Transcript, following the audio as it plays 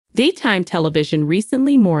Daytime television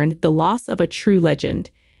recently mourned the loss of a true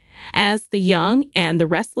legend, as the young and the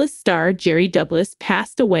restless star Jerry Douglas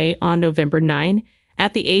passed away on November 9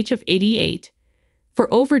 at the age of 88.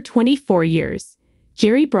 For over 24 years,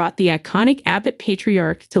 Jerry brought the iconic Abbott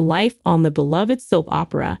patriarch to life on the beloved soap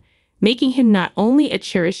opera, making him not only a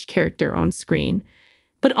cherished character on screen,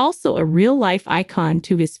 but also a real-life icon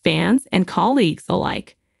to his fans and colleagues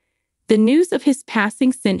alike. The news of his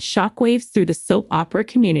passing sent shockwaves through the soap opera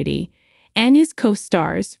community, and his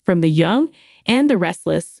co-stars from The Young and The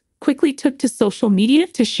Restless quickly took to social media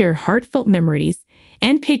to share heartfelt memories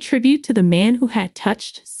and pay tribute to the man who had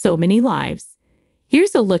touched so many lives.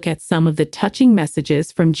 Here's a look at some of the touching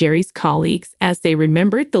messages from Jerry's colleagues as they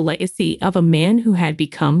remembered the legacy of a man who had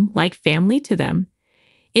become like family to them.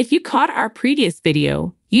 If you caught our previous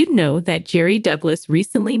video, you'd know that Jerry Douglas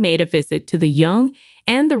recently made a visit to The Young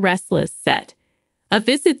and The Restless set, a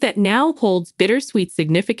visit that now holds bittersweet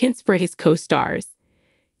significance for his co-stars.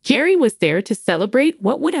 Jerry was there to celebrate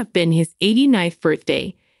what would have been his 89th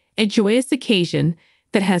birthday, a joyous occasion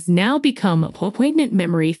that has now become a poignant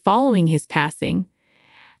memory following his passing.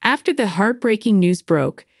 After the heartbreaking news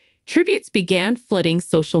broke, tributes began flooding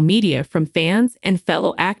social media from fans and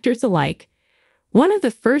fellow actors alike. One of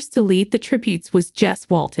the first to lead the tributes was Jess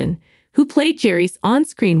Walton, who played Jerry's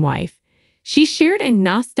on-screen wife. She shared a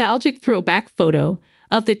nostalgic throwback photo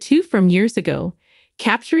of the two from years ago,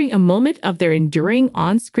 capturing a moment of their enduring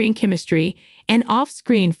on-screen chemistry and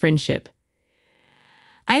off-screen friendship.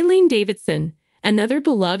 Eileen Davidson, another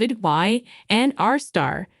beloved Y&R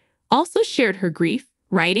star, also shared her grief,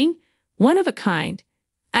 writing, "One of a kind.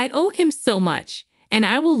 I owe him so much, and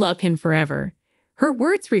I will love him forever." Her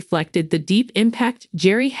words reflected the deep impact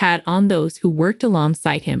Jerry had on those who worked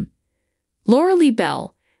alongside him. Laura Lee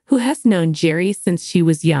Bell, who has known Jerry since she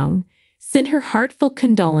was young, sent her heartfelt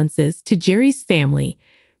condolences to Jerry's family,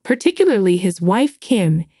 particularly his wife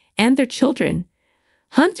Kim and their children,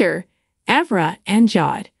 Hunter, Avra, and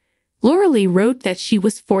Jod. Laura Lee wrote that she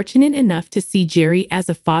was fortunate enough to see Jerry as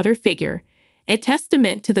a father figure, a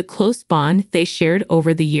testament to the close bond they shared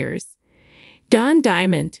over the years. Don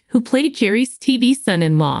Diamond, who played Jerry's TV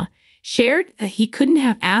son-in-law, shared that he couldn't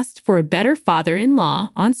have asked for a better father-in-law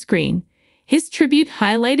on screen. His tribute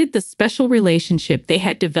highlighted the special relationship they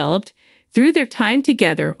had developed through their time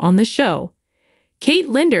together on the show. Kate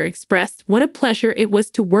Linder expressed what a pleasure it was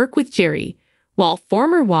to work with Jerry, while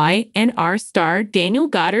former Y&R star Daniel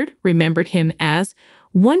Goddard remembered him as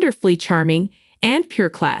wonderfully charming and pure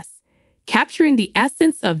class, capturing the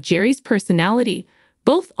essence of Jerry's personality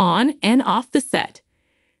both on and off the set.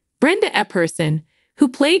 Brenda Epperson, who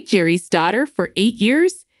played Jerry's daughter for 8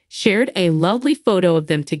 years, shared a lovely photo of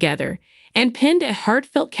them together and penned a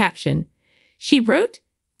heartfelt caption. She wrote,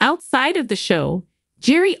 "Outside of the show,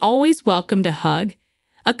 Jerry always welcomed a hug,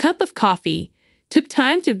 a cup of coffee, took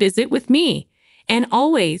time to visit with me, and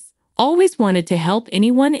always wanted to help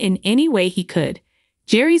anyone in any way he could.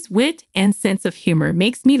 Jerry's wit and sense of humor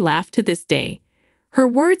makes me laugh to this day." Her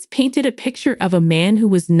words painted a picture of a man who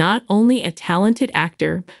was not only a talented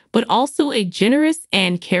actor, but also a generous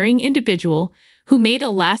and caring individual who made a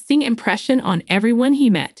lasting impression on everyone he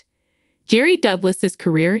met. Jerry Douglas's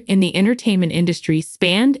career in the entertainment industry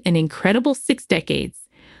spanned an incredible 6 decades,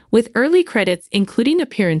 with early credits including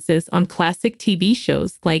appearances on classic TV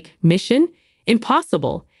shows like Mission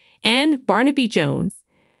Impossible and Barnaby Jones.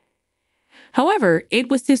 However, it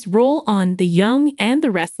was his role on The Young and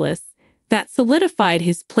the Restless that solidified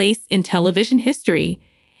his place in television history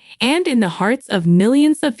and in the hearts of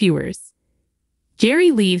millions of viewers.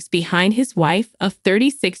 Jerry leaves behind his wife of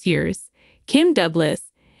 36 years, Kim Douglas,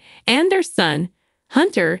 and their son,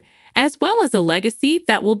 Hunter, as well as a legacy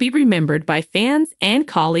that will be remembered by fans and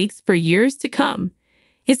colleagues for years to come.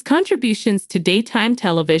 His contributions to daytime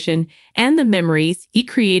television and the memories he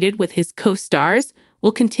created with his co-stars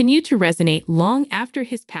will continue to resonate long after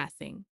his passing.